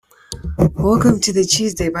Welcome to the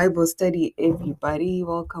Tuesday Bible Study, everybody.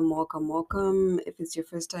 Welcome. If it's your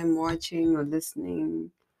first time watching or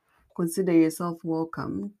listening, consider yourself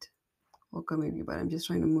welcomed. Welcome, everybody. I'm just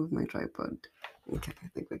trying to move my tripod. Okay, I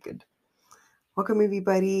think we're good. Welcome,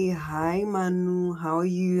 everybody. Hi, Manu. How are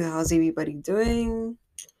you? How's everybody doing?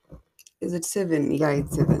 Is it 7? Yeah,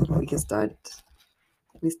 it's 7. We can start.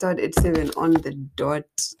 We start at 7 on the dot,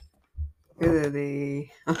 whether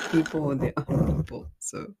they are people or they aren't people.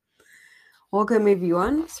 So, welcome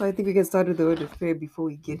everyone. So I think we can start with the word of prayer before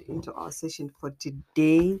we get into our session for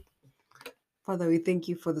today. Father, we thank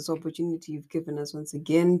you for this opportunity you've given us once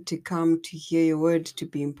again to come to hear your word, to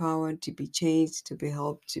be empowered, to be changed, to be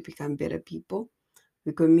helped, to become better people.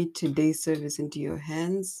 We commit today's service into your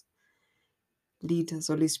hands. Lead us,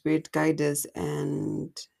 Holy Spirit, guide us, and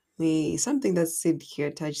may something that's said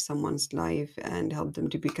here touch someone's life and help them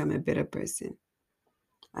to become a better person.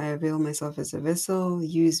 I avail myself as a vessel.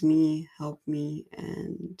 Use me, help me,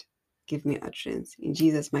 and give me utterance. In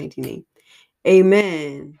Jesus' mighty name.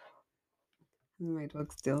 Amen. My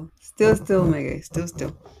dog still, my guy.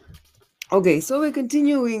 Still. Okay, so we're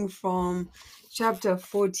continuing from chapter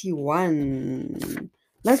 41.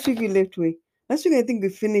 Last week I think we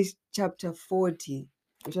finished chapter 40,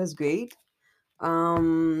 which was great.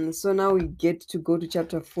 So now we get to go to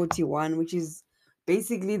chapter 41, which is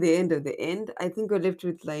basically the end of the end. I think we're left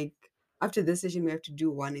with after this session we have to do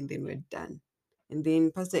one and then we're done. And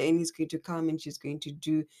then Pastor Annie is going to come and she's going to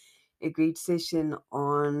do a great session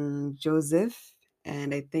on Joseph.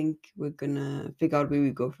 And I think we're gonna figure out where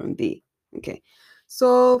we go from there. Okay.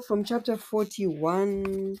 So from chapter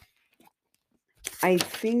 41, I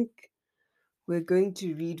think we're going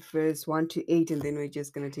to read verse 1 to 8 and then we're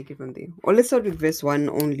just going to take it from there. Or let's start with verse 1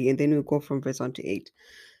 only and then we'll go from verse 1 to 8.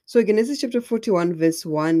 So Genesis chapter 41, verse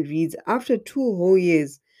 1 reads, After 2 whole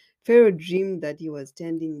years, Pharaoh dreamed that he was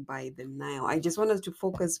standing by the Nile. I just want us to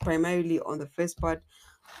focus primarily on the first part,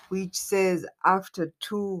 which says, After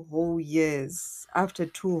 2 whole years. After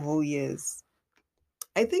 2 whole years.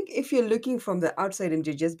 I think if you're looking from the outside and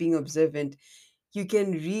you're just being observant, you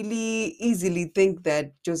can really easily think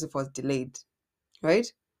that Joseph was delayed,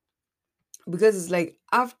 right? Because it's like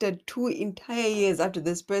after 2 entire years after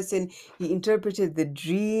this person, he interpreted the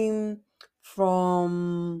dream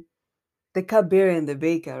from the cupbearer and the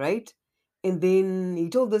baker, right? And then he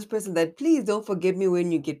told this person that please don't forget me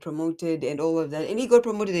when you get promoted and all of that. And he got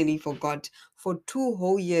promoted and he forgot. For 2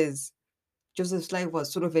 whole years, Joseph's life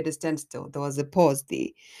was sort of at a standstill. There was a pause there.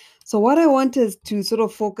 So what I want us to sort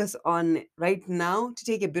of focus on right now, to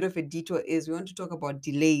take a bit of a detour, is we want to talk about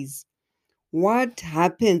delays. What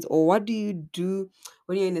happens or what do you do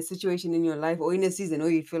when you're in a situation in your life or in a season where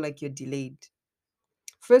you feel like you're delayed?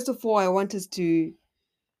 First of all, I want us to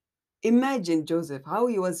imagine Joseph, how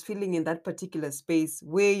he was feeling in that particular space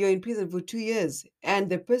where you're in prison for 2 years and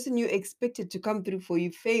the person you expected to come through for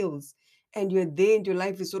you fails and you're there and your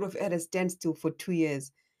life is sort of at a standstill for 2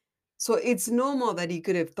 years. So it's normal that he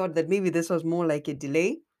could have thought that maybe this was more like a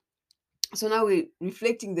delay. So now we're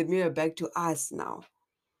reflecting the mirror back to us now.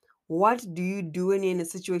 What do you do when you're in a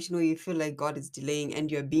situation where you feel like God is delaying and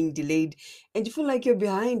you're being delayed and you feel like you're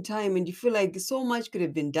behind time and you feel like so much could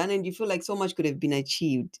have been done and you feel like so much could have been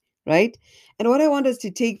achieved, right? And what I want us to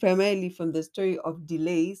take primarily from the story of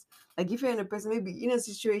delays, like if you're in a person, maybe in a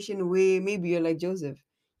situation where maybe you're like Joseph,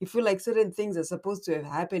 you feel like certain things are supposed to have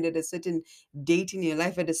happened at a certain date in your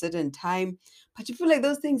life at a certain time, but you feel like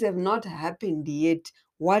those things have not happened yet.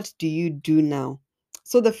 What do you do now?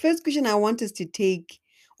 So the first question I want us to take,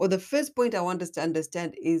 or the first point I want us to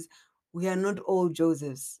understand, is we are not all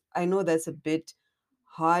Josephs. I know that's a bit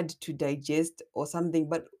hard to digest or something,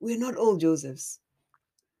 but we're not all Josephs.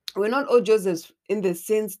 We're not all Josephs in the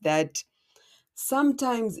sense that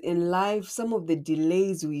sometimes in life, some of the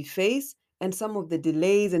delays we face and some of the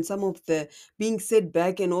delays and some of the being set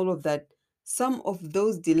back and all of that, some of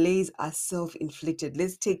those delays are self-inflicted.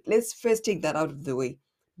 Let's first take that out of the way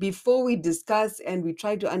before we discuss and we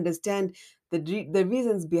try to understand the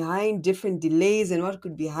reasons behind different delays and what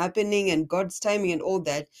could be happening and God's timing and all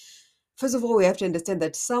that. First of all, we have to understand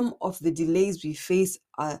that some of the delays we face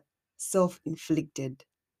are self-inflicted.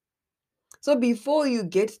 So before you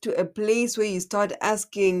get to a place where you start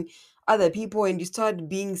asking other people and you start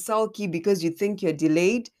being sulky because you think you're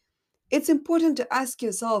delayed, it's important to ask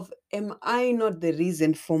yourself, am I not the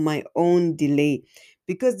reason for my own delay?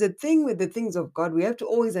 Because the thing with the things of God, we have to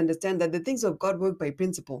always understand that the things of God work by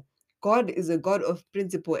principle. God is a God of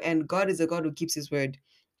principle and God is a God who keeps his word,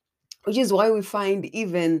 which is why we find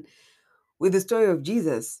even with the story of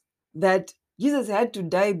Jesus that Jesus had to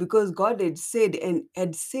die because God had said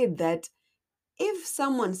that if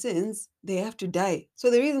someone sins, they have to die. So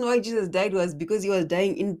the reason why Jesus died was because he was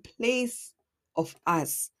dying in place of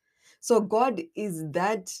us. So God is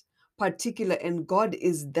that particular, and God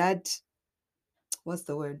is that, what's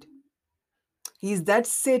the word? He's that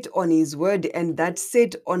set on his word and that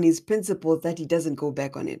set on his principles that he doesn't go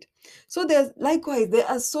back on it. So there's likewise, there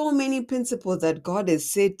are so many principles that God has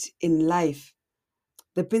set in life.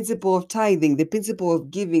 The principle of tithing, the principle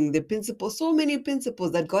of giving, the principle, so many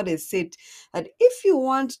principles that God has set that if you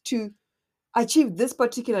want to achieve this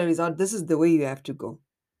particular result, this is the way you have to go.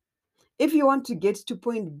 If you want to get to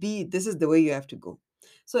point B, this is the way you have to go.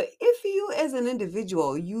 So if you as an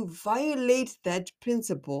individual, you violate that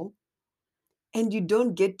principle and you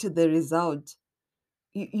don't get to the result,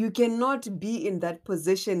 you cannot be in that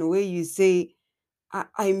position where you say,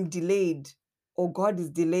 I'm delayed or God is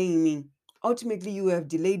delaying me. Ultimately, you have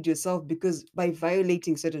delayed yourself because by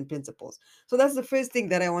violating certain principles. So that's the first thing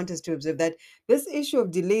that I want us to observe, that this issue of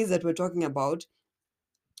delays that we're talking about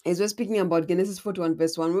is we're speaking about Genesis 41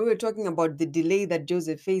 verse 1. We were talking about the delay that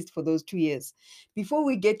Joseph faced for those 2 years. Before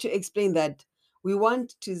we get to explain that, we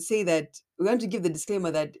want to say that we want to give the disclaimer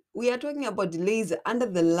that we are talking about delays under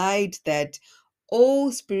the light that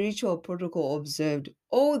all spiritual protocol observed,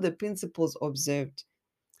 all the principles observed.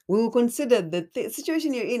 We will consider the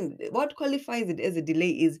situation you're in. What qualifies it as a delay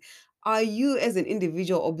is, are you as an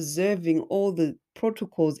individual observing all the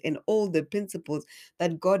protocols and all the principles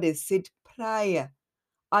that God has set prior?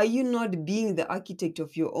 Are you not being the architect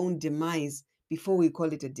of your own demise before we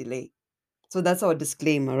call it a delay? So that's our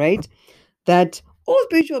disclaimer, right? That all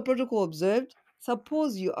spiritual protocol observed,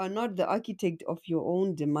 suppose you are not the architect of your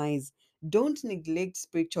own demise. Don't neglect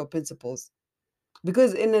spiritual principles.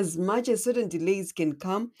 Because in as much as certain delays can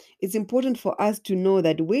come, it's important for us to know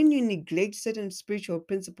that when you neglect certain spiritual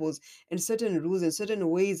principles and certain rules and certain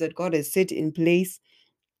ways that God has set in place,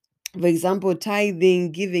 for example,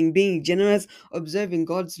 tithing, giving, being generous, observing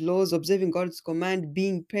God's laws, observing God's command,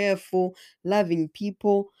 being prayerful, loving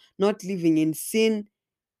people, not living in sin,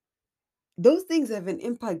 those things have an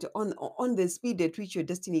impact on the speed at which your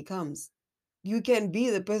destiny comes. You can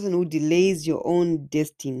be the person who delays your own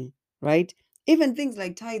destiny, right? Even things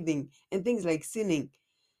like tithing and things like sinning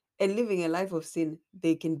and living a life of sin,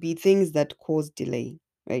 they can be things that cause delay,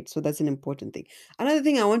 right? So that's an important thing. Another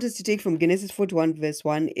thing I want us to take from Genesis 41 verse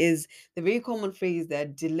 1 is the very common phrase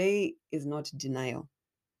that delay is not denial,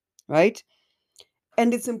 right?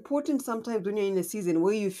 And it's important sometimes when you're in a season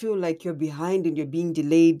where you feel like you're behind and you're being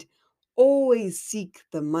delayed, always seek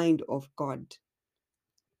the mind of God.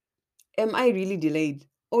 Am I really delayed?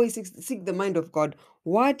 Always seek the mind of God.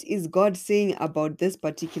 What is God saying about this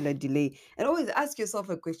particular delay? And always ask yourself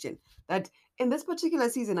a question that in this particular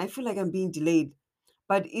season, I feel like I'm being delayed.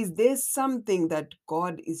 But is there something that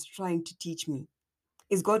God is trying to teach me?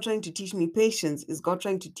 Is God trying to teach me patience? Is God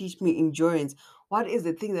trying to teach me endurance? What is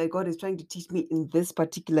the thing that God is trying to teach me in this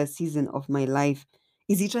particular season of my life?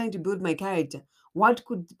 Is He trying to build my character? What's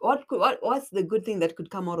the good thing that could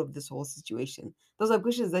come out of this whole situation? Those are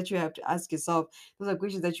questions that you have to ask yourself. Those are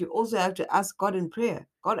questions that you also have to ask God in prayer.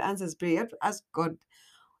 God answers prayer. You have to ask God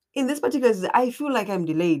in this particular season. I feel like I'm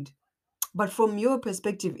delayed, but from your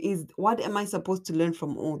perspective, is what am I supposed to learn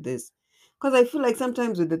from all this? Because I feel like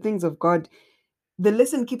sometimes with the things of God, the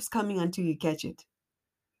lesson keeps coming until you catch it.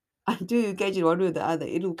 Until you catch it one way or the other,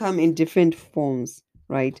 it will come in different forms,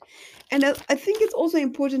 right? And I think it's also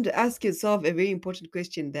important to ask yourself a very important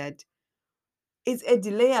question, that is a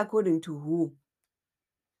delay according to who?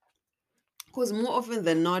 Because more often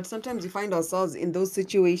than not, sometimes we find ourselves in those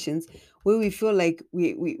situations where we feel like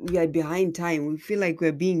we are behind time. We feel like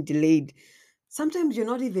we're being delayed. Sometimes you're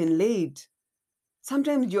not even late.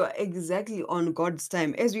 Sometimes you're exactly on God's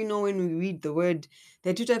time. As we know, when we read the word,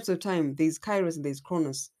 there are two types of time: there's kairos and there's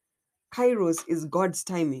chronos. Kairos is God's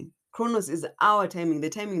timing. Chronos is our timing, the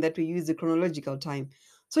timing that we use, the chronological time.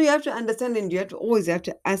 So you have to understand, and you have to always have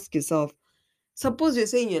to ask yourself, suppose you're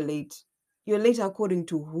saying you're late. You're late according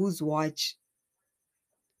to whose watch?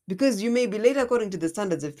 Because you may be late according to the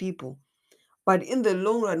standards of people. But in the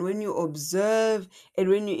long run, when you observe and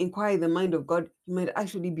when you inquire the mind of God, you might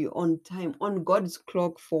actually be on time, on God's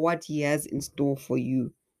clock for what He has in store for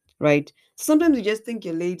you, right? Sometimes you just think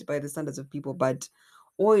you're late by the standards of people, but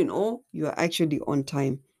all in all, you are actually on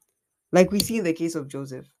time. Like we see in the case of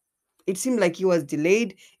Joseph. It seemed like he was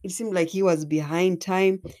delayed, it seemed like he was behind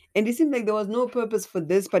time, and it seemed like there was no purpose for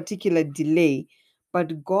this particular delay.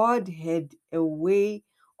 But God had a way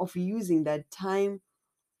of using that time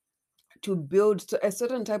to build a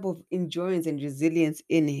certain type of endurance and resilience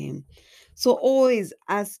in him. So always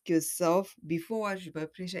ask yourself before what you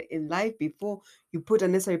put pressure in life, before you put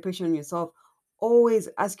unnecessary pressure on yourself, always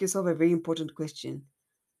ask yourself a very important question.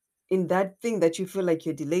 In that thing that you feel like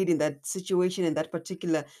you're delayed, in that situation, in that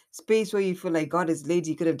particular space where you feel like God is late,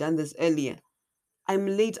 you could have done this earlier. I'm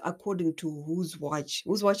late according to whose watch?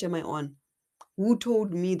 Whose watch am I on? Who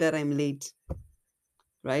told me that I'm late?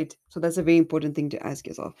 Right? So that's a very important thing to ask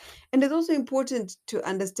yourself. And it's also important to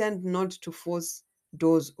understand not to force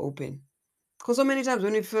doors open. Because so many times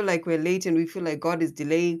when we feel like we're late and we feel like God is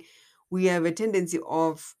delaying, we have a tendency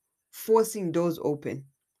of forcing doors open.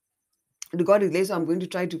 The God is late, so I'm going to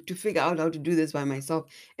try to figure out how to do this by myself.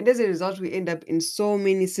 And as a result, we end up in so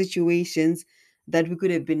many situations that we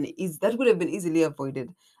could have been that could have been easily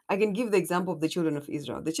avoided. I can give the example of the children of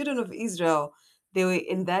Israel. The children of Israel, they were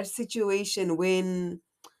in that situation when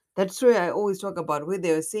that story I always talk about, where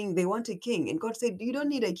they were saying they want a king, and God said, "You don't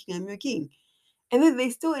need a king, I'm your king." And then they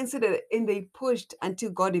still insisted and they pushed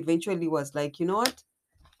until God eventually was like, you know what?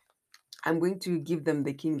 I'm going to give them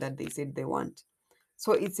the king that they said they want.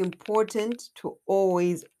 So it's important to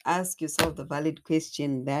always ask yourself the valid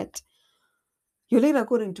question that you're late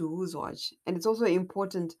according to whose watch. And it's also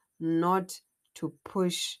important not to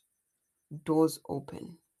push doors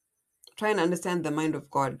open. Try and understand the mind of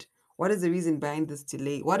God. What is the reason behind this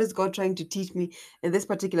delay? What is God trying to teach me in this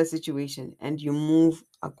particular situation? And you move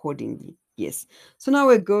accordingly. Yes. So now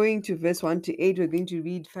we're going to verse 1 to 8. We're going to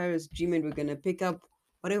read Pharaoh's dream and we're going to pick up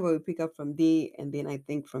whatever we pick up from there. And then I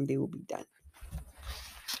think from there we'll be done.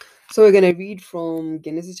 So we're going to read from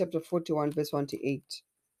Genesis chapter 41, verse 1 to 8.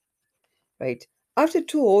 Right. After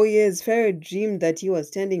 2 whole years, Pharaoh dreamed that he was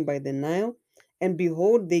standing by the Nile, and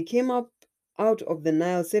behold, they came up out of the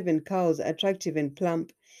Nile 7 cows, attractive and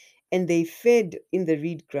plump, and they fed in the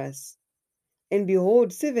reed grass. And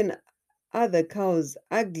behold, 7 other cows,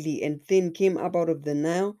 ugly and thin, came up out of the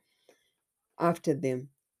Nile after them,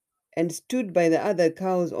 and stood by the other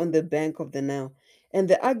cows on the bank of the Nile. And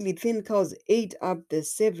the ugly thin cows ate up the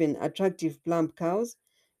 7 attractive plump cows,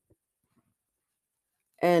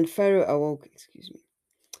 and Pharaoh awoke, excuse me.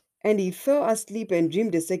 And he fell asleep and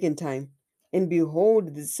dreamed a second time. And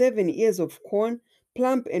behold, the 7 ears of corn,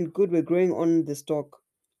 plump and good, were growing on the stalk.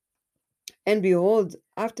 And behold,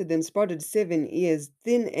 after them sprouted 7 ears,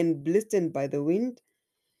 thin and blistered by the wind.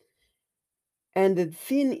 And the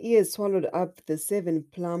thin ears swallowed up the 7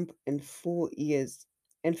 plump and full ears.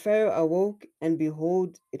 And Pharaoh awoke, and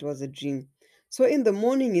behold, it was a dream. So in the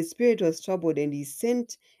morning his spirit was troubled, and he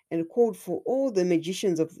sent and called for all the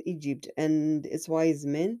magicians of Egypt and its wise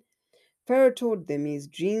men. Pharaoh told them his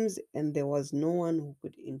dreams, and there was no one who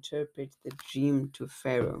could interpret the dream to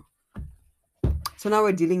Pharaoh. So now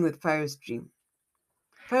we're dealing with Pharaoh's dream.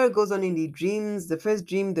 Pharaoh goes on in the dreams. The first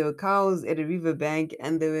dream, there were cows at a river bank,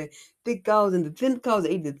 and there were thick cows, and the thin cows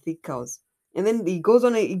ate the thick cows. And then he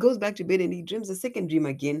goes back to bed, and he dreams a second dream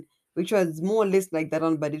again, which was more or less like that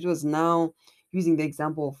one, but it was now using the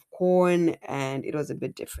example of corn, and it was a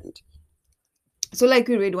bit different. So, like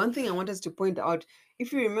we read, one thing I want us to point out,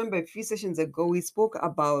 if you remember a few sessions ago, we spoke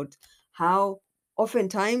about how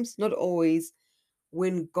oftentimes, not always,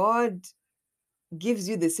 when God gives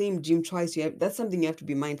you the same dream twice, that's something you have to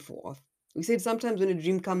be mindful of. We said sometimes when a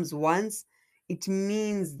dream comes once, it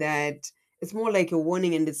means that it's more like a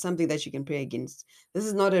warning and it's something that you can pray against. This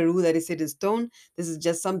is not a rule that is set in stone. This is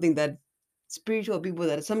just something that spiritual people,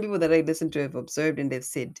 that some people that I listen to have observed and they've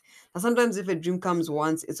said. Now, sometimes if a dream comes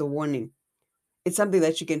once, it's a warning. It's something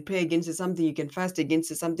that you can pray against, it's something you can fast against,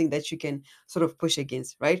 it's something that you can sort of push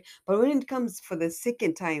against, right? But when it comes for the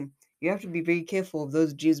second time, you have to be very careful of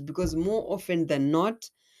those dreams because more often than not,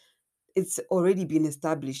 it's already been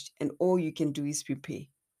established and all you can do is prepare.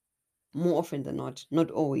 More often than not, not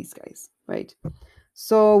always, guys, right?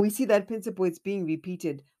 So we see that principle, it's being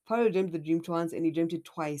repeated. Pharaoh dreamt the dream once and he dreamt it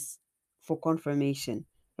twice for confirmation,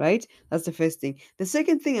 right? That's the first thing. The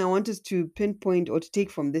second thing I want us to pinpoint or to take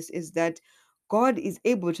from this is that God is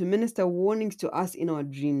able to minister warnings to us in our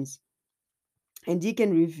dreams, and he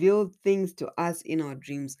can reveal things to us in our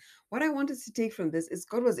dreams. What I want us to take from this is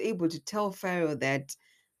God was able to tell Pharaoh that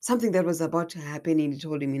something that was about to happen, and he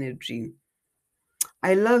told him in a dream.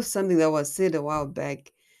 I love something that was said a while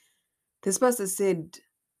back. This pastor said,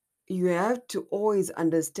 you have to always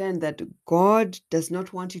understand that God does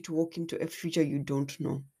not want you to walk into a future you don't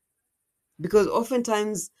know. Because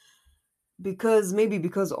oftentimes, maybe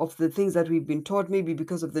because of the things that we've been taught, maybe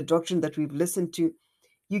because of the doctrine that we've listened to,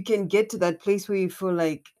 you can get to that place where you feel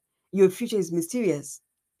like your future is mysterious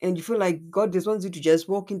and you feel like God just wants you to just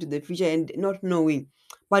walk into the future and not knowing.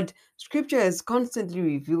 But scripture has constantly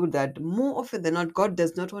revealed that more often than not, God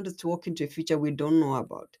does not want us to walk into a future we don't know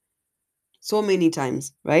about. So many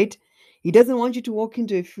times, right? He doesn't want you to walk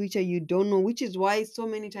into a future you don't know, which is why so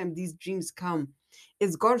many times these dreams come.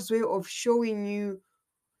 It's God's way of showing you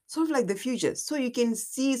sort of like the future, so you can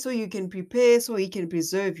see, so you can prepare, so He can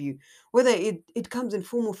preserve you. Whether it comes in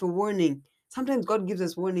form of a warning. Sometimes God gives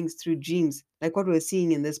us warnings through dreams, like what we're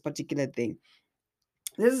seeing in this particular thing.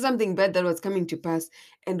 This is something bad that was coming to pass,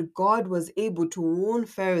 and God was able to warn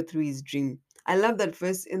Pharaoh through his dream. I love that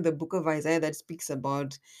verse in the book of Isaiah that speaks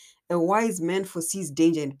about a wise man foresees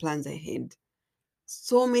danger and plans ahead.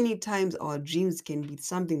 So many times our dreams can be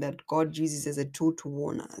something that God uses as a tool to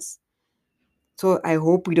warn us. So I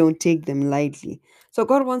hope we don't take them lightly. So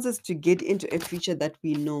God wants us to get into a future that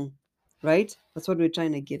we know, right? That's what we're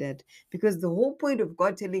trying to get at. Because the whole point of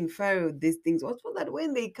God telling Pharaoh these things was so that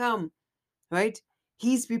when they come, right,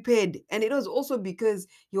 he's prepared. And it was also because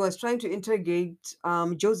he was trying to integrate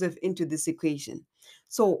Joseph into this equation.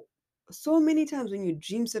 So many times when you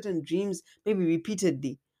dream certain dreams, maybe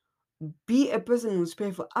repeatedly, be a person who's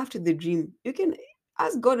prayerful after the dream. You can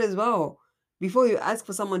ask God as well before you ask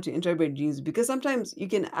for someone to interpret dreams, because sometimes you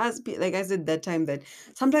can ask, like I said that time, that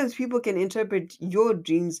sometimes people can interpret your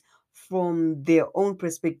dreams from their own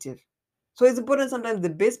perspective. So it's important, sometimes the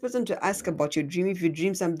best person to ask about your dream, if you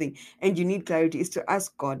dream something and you need clarity, is to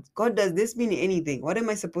ask God. God, does this mean anything? What am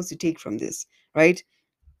I supposed to take from this? Right?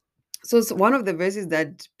 So it's one of the verses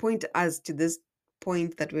that point us to this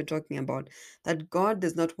point that we're talking about, that God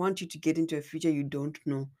does not want you to get into a future you don't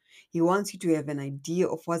know. He wants you to have an idea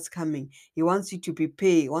of what's coming. He wants you to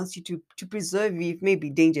prepare. He wants you to preserve you if maybe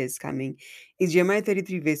danger is coming. It's Jeremiah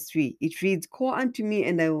 33, verse 3. It reads, "Call unto me,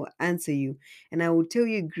 and I will answer you, and I will tell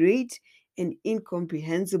you great and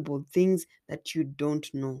incomprehensible things that you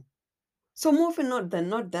don't know." So more often not than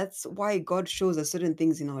not, that's why God shows us certain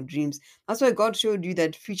things in our dreams. That's why God showed you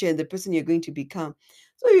that future and the person you're going to become.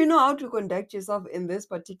 So you know how to conduct yourself in this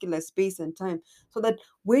particular space and time. So that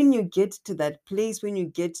when you get to that place, when you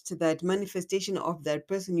get to that manifestation of that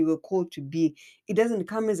person you were called to be, it doesn't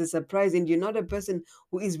come as a surprise, and you're not a person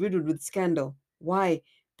who is riddled with scandal. Why?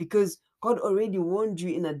 Because God already warned you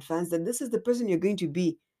in advance that this is the person you're going to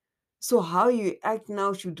be. So how you act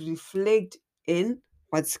now should reflect in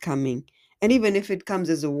what's coming. And even if it comes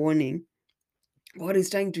as a warning, God is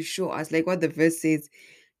trying to show us, like what the verse says,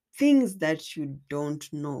 things that you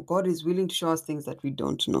don't know. God is willing to show us things that we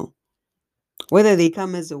don't know, whether they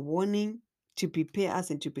come as a warning, to prepare us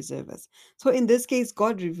and to preserve us. So in this case,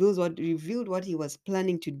 God revealed what he was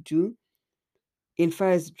planning to do in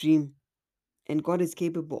Pharaoh's dream, and God is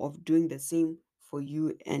capable of doing the same for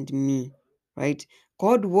you and me, right?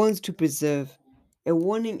 God wants to preserve. A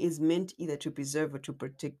warning is meant either to preserve or to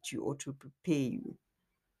protect you or to prepare you.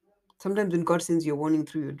 Sometimes when God sends you a warning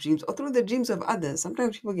through your dreams or through the dreams of others,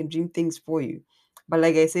 sometimes people can dream things for you. But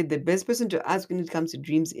like I said, the best person to ask when it comes to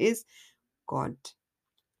dreams is God,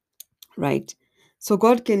 right? So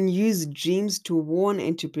God can use dreams to warn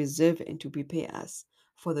and to preserve and to prepare us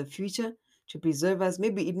for the future, to preserve us.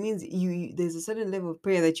 Maybe it means there's a certain level of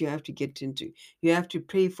prayer that you have to get into. You have to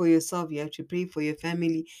pray for yourself, you have to pray for your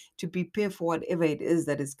family, to prepare for whatever it is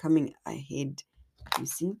that is coming ahead. You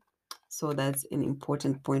see? So that's an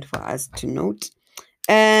important point for us to note.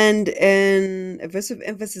 And a verse of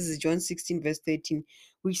emphasis is John 16, verse 13,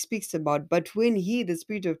 which speaks about, "But when he, the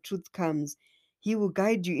Spirit of truth, comes, he will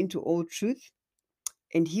guide you into all truth,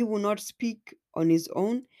 and he will not speak on his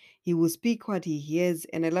own. He will speak what he hears."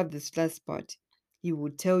 And I love this last part. He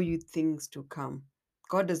will tell you things to come.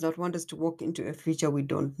 God does not want us to walk into a future we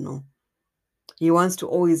don't know. He wants to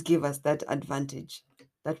always give us that advantage,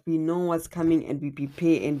 that we know what's coming and we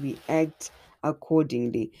prepare and we act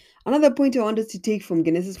accordingly. Another point I want us to take from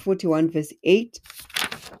Genesis 41, verse 8,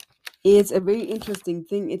 is a very interesting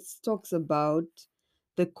thing. It talks about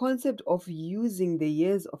the concept of using the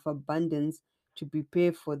years of abundance to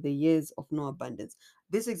prepare for the years of no abundance.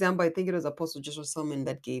 This example, I think it was Apostle Joshua Solomon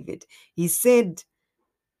that gave it. He said,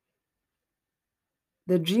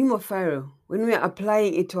 the dream of Pharaoh, when we are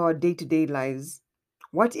applying it to our day-to-day lives,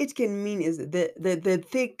 what it can mean is the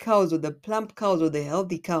thick cows or the plump cows or the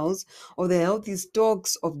healthy cows or the healthy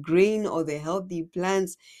stalks of grain or the healthy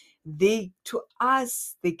plants, they, to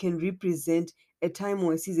us, they can represent a time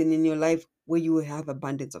or a season in your life where you will have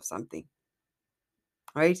abundance of something,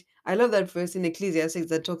 right? I love that verse in Ecclesiastes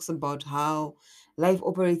that talks about how life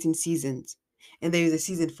operates in seasons, and there is a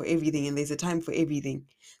season for everything, and there's a time for everything.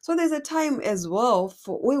 So there's a time as well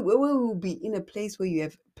for where we will be in a place where you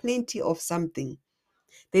have plenty of something.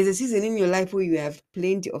 There's a season in your life where you have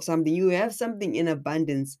plenty of something. You have something in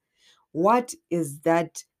abundance. What is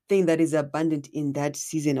that thing that is abundant in that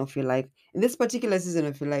season of your life? In this particular season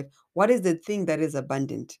of your life, what is the thing that is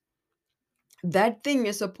abundant? That thing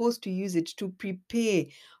you're supposed to use it to prepare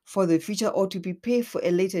for the future or to prepare for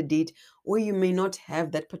a later date where you may not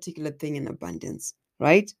have that particular thing in abundance,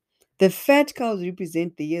 right? The fat cows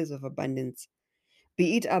represent the years of abundance,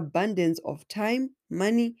 be it abundance of time,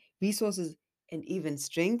 money, resources, and even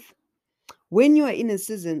strength. When you are in a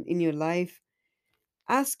season in your life,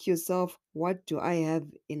 ask yourself, what do I have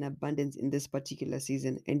in abundance in this particular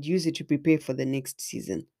season? And use it to prepare for the next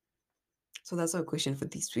season. So that's our question for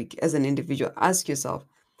this week. As an individual, ask yourself,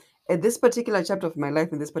 at this particular chapter of my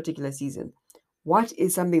life, in this particular season, what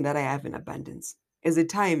is something that I have in abundance? Is it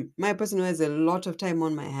time? My person who has a lot of time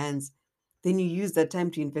on my hands, then you use that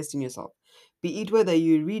time to invest in yourself. Be it whether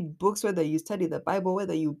you read books, whether you study the Bible,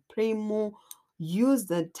 whether you pray more, use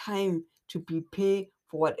that time to prepare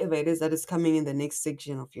for whatever it is that is coming in the next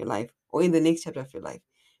section of your life or in the next chapter of your life.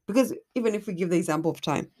 Because even if we give the example of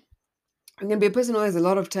time, you can be a person who has a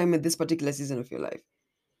lot of time at this particular season of your life.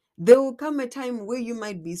 There will come a time where you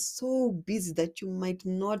might be so busy that you might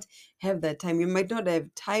not have that time. You might not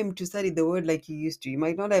have time to study the word like you used to. You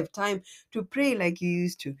might not have time to pray like you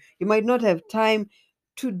used to. You might not have time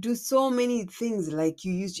to do so many things like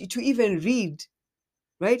you used to even read,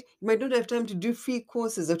 right? You might not have time to do free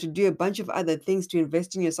courses or to do a bunch of other things to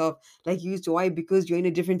invest in yourself like you used to. Why? Because you're in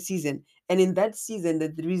a different season. And in that season,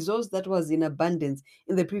 the resource that was in abundance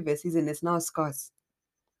in the previous season is now scarce.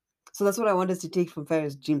 So that's what I want us to take from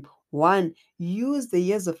Pharaoh's dream. One, use the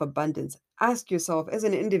years of abundance. Ask yourself, as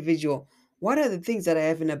an individual, what are the things that I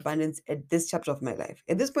have in abundance at this chapter of my life?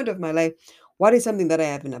 At this point of my life, what is something that I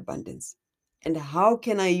have in abundance? And how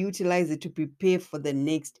can I utilize it to prepare for the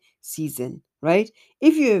next season, right?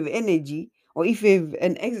 If you have energy or if you have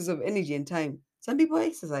an excess of energy and time, some people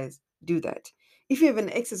exercise, do that. If you have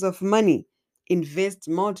an excess of money, invest,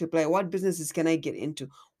 multiply. What businesses can I get into?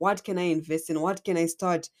 What can I invest in? What can I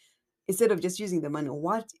start? Instead of just using the money,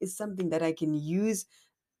 what is something that I can use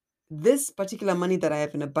this particular money that I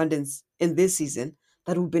have in abundance in this season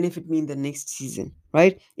that will benefit me in the next season,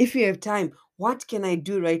 right? If you have time, what can I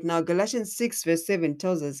do right now? Galatians 6, verse 7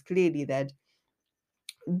 tells us clearly that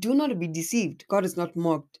do not be deceived. God is not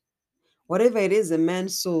mocked. Whatever it is a man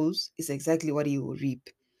sows is exactly what he will reap.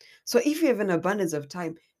 So if you have an abundance of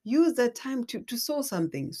time, use that time to sow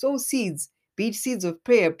something, sow seeds, be it seeds of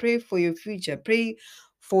prayer, pray for your future, pray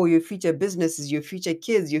for your future businesses, your future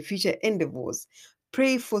kids, your future endeavors.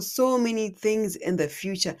 Pray for so many things in the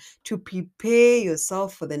future to prepare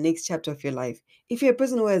yourself for the next chapter of your life. If you're a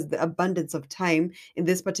person who has the abundance of time in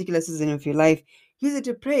this particular season of your life, use it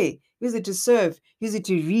to pray, use it to serve, use it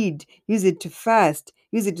to read, use it to fast,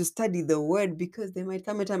 use it to study the word, because there might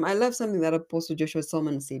come a time. I love something that Apostle Joshua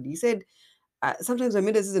Solomon said. He said, sometimes I'm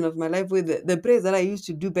in a season of my life where the prayers that I used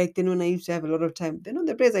to do back then when I used to have a lot of time, they're not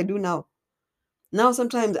the prayers I do now. Now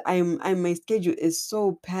sometimes I'm my schedule is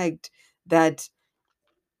so packed that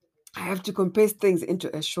I have to compress things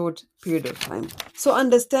into a short period of time. So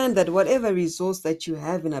understand that whatever resource that you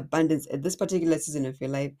have in abundance at this particular season of your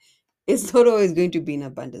life is not always going to be in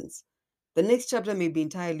abundance. The next chapter may be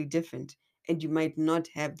entirely different and you might not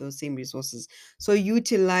have those same resources. So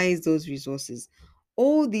utilize those resources.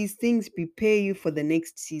 All these things prepare you for the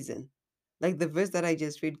next season. Like the verse that I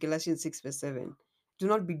just read, Galatians 6, verse 7. Do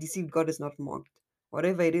not be deceived, God is not mocked.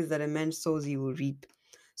 Whatever it is that a man sows, he will reap.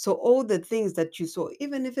 So all the things that you sow,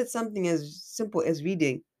 even if it's something as simple as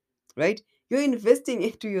reading, right? You're investing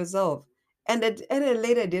into yourself. And at a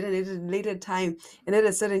later date, at a later time, and at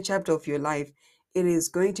a certain chapter of your life, it is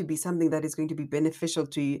going to be something that is going to be beneficial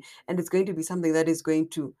to you. And it's going to be something that is going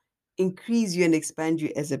to increase you and expand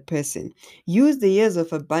you as a person. Use the years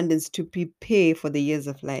of abundance to prepare for the years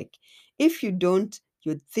of lack. If you don't,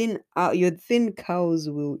 your thin cows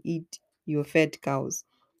will eat your fat cows.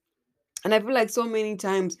 And I feel like so many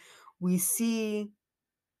times we see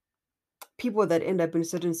people that end up in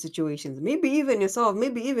certain situations, maybe even yourself,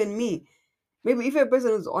 maybe even me. Maybe if you're a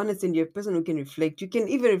person who's honest and you're a person who can reflect, you can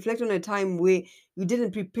even reflect on a time where you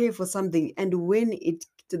didn't prepare for something. And when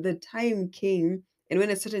the time came and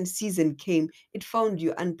when a certain season came, it found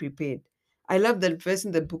you unprepared. I love that verse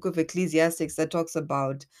in the book of Ecclesiastics that talks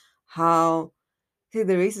about how, hey,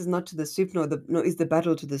 the race is not to the swift nor is the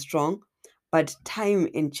battle to the strong, but time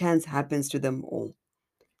and chance happens to them all.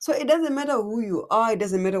 So it doesn't matter who you are, it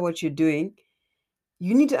doesn't matter what you're doing.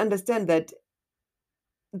 You need to understand that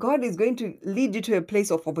God is going to lead you to a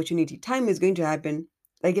place of opportunity. Time is going to happen,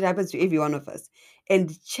 like it happens to every one of us.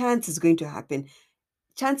 And chance is going to happen.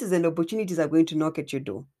 Chances and opportunities are going to knock at your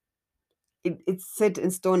door. It's set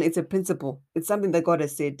in stone, it's a principle, it's something that God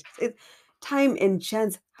has said. Time and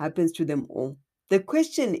chance happens to them all. The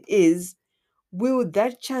question is, will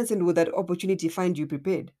that chance and will that opportunity find you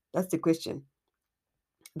prepared? That's the question.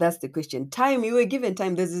 That's the question. Time, you were given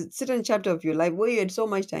time. There's a certain chapter of your life where you had so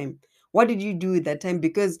much time. What did you do with that time?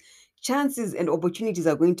 Because chances and opportunities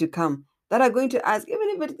are going to come that are going to ask,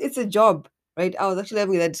 even if it's a job, right? I was actually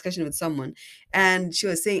having that discussion with someone, and she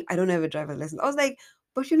was saying, I don't have a driver's license. I was like,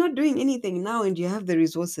 but you're not doing anything now and you have the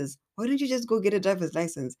resources. Why don't you just go get a driver's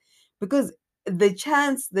license? Because the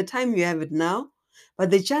time you have it now,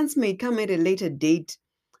 but the chance may come at a later date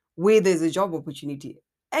where there's a job opportunity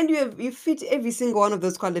and you fit every single one of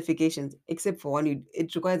those qualifications except for one.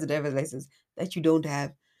 It requires a driver's license that you don't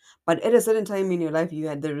have, but at a certain time in your life you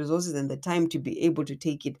had the resources and the time to be able to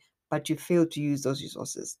take it, but you failed to use those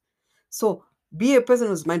resources. So be a person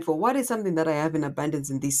who's mindful. What is something that I have in abundance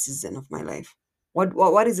in this season of my life?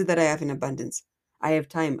 What is it that I have in abundance? I have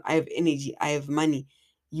time, I have energy, I have money.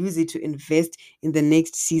 Use it to invest in the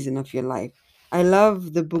next season of your life. I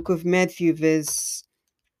love the book of Matthew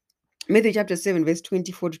chapter 7, verse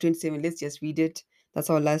 24 to 27. Let's just read it. That's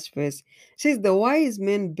our last verse. It says, the wise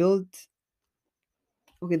men built.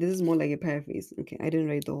 Okay, this is more like a paraphrase. Okay, I didn't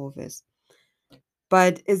write the whole verse.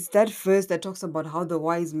 But it's that verse that talks about how the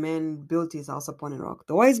wise man built his house upon a rock.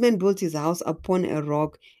 The wise man built his house upon a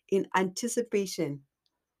rock in anticipation.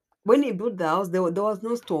 When he built the house, there was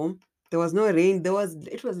no storm, there was no rain,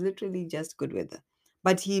 it was literally just good weather.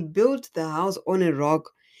 But he built the house on a rock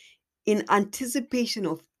in anticipation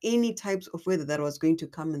of any types of weather that was going to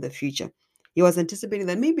come in the future. He was anticipating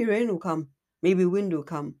that maybe rain will come, maybe wind will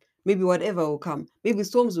come, maybe whatever will come, maybe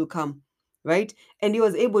storms will come, right? And he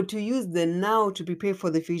was able to use the now to prepare for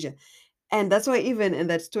the future. And that's why, even in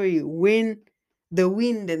that story, when the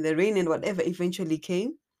wind and the rain and whatever eventually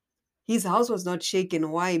came, his house was not shaken.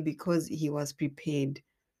 Why? Because he was prepared.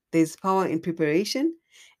 There's power in preparation,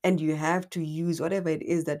 and you have to use whatever it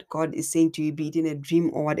is that God is saying to you, be it in a dream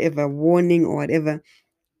or whatever, warning or whatever,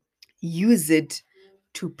 use it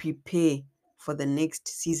to prepare for the next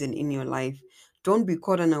season in your life. Don't be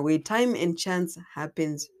caught unaware. Time and chance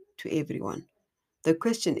happens to everyone. The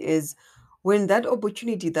question is, when that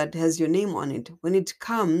opportunity that has your name on it, when it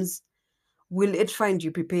comes, will it find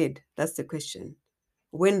you prepared? That's the question.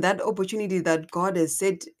 When that opportunity that God has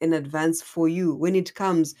set in advance for you, when it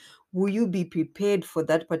comes, will you be prepared for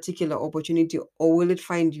that particular opportunity, or will it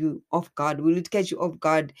find you off guard? Will it catch you off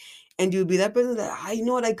guard? And you'll be that person that, I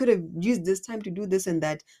know what, I could have used this time to do this and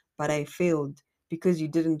that, but I failed because you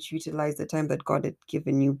didn't utilize the time that God had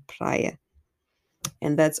given you prior.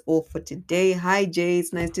 And that's all for today. Hi, Jay.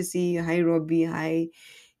 It's nice to see you. Hi, Robbie. Hi,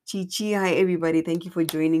 Chi Chi. Hi, everybody. Thank you for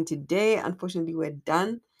joining today. Unfortunately, we're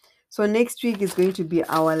done. So next week is going to be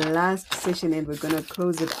our last session and we're going to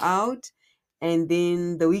close it out. And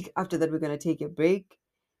then the week after that, we're going to take a break.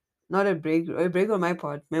 Not a break on my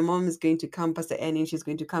part. My mom is going to come, Pastor Annie, she's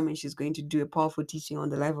going to come and she's going to do a powerful teaching on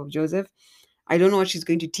the life of Joseph. I don't know what she's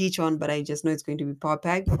going to teach on, but I just know it's going to be power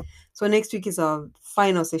packed. So next week is our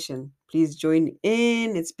final session. Please join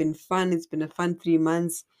in. It's been fun. It's been a fun 3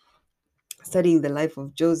 months studying the life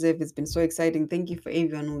of Joseph. It's been so exciting. Thank you for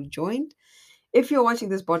everyone who joined. If you're watching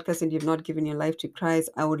this podcast and you've not given your life to Christ,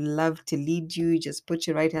 I would love to lead you. Just put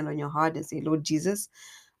your right hand on your heart and say, Lord Jesus,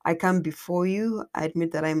 I come before you. I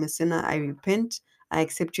admit that I'm a sinner. I repent. I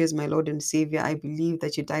accept you as my Lord and Savior. I believe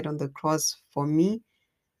that you died on the cross for me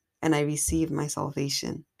and I receive my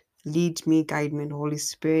salvation. Lead me, guide me, and Holy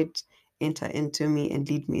Spirit, enter into me and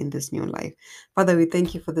lead me in this new life. Father, we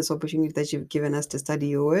thank you for this opportunity that you've given us to study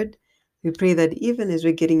your word. We pray that even as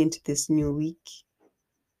we're getting into this new week,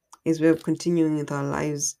 as we're continuing with our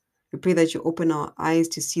lives, we pray that you open our eyes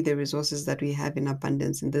to see the resources that we have in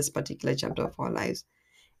abundance in this particular chapter of our lives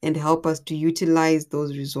and help us to utilize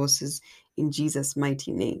those resources in Jesus'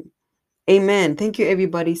 mighty name. Amen. Thank you,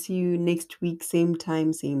 everybody. See you next week, same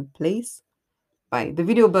time, same place. Bye. The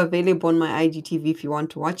video will be available on my IGTV if you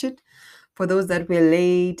want to watch it. For those that were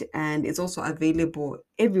late, and it's also available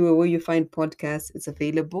everywhere where you find podcasts, it's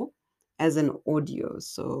available as an audio.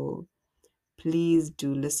 So please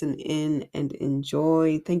do listen in and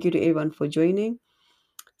enjoy. Thank you to everyone for joining.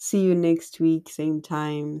 See you next week, same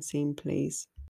time, same place.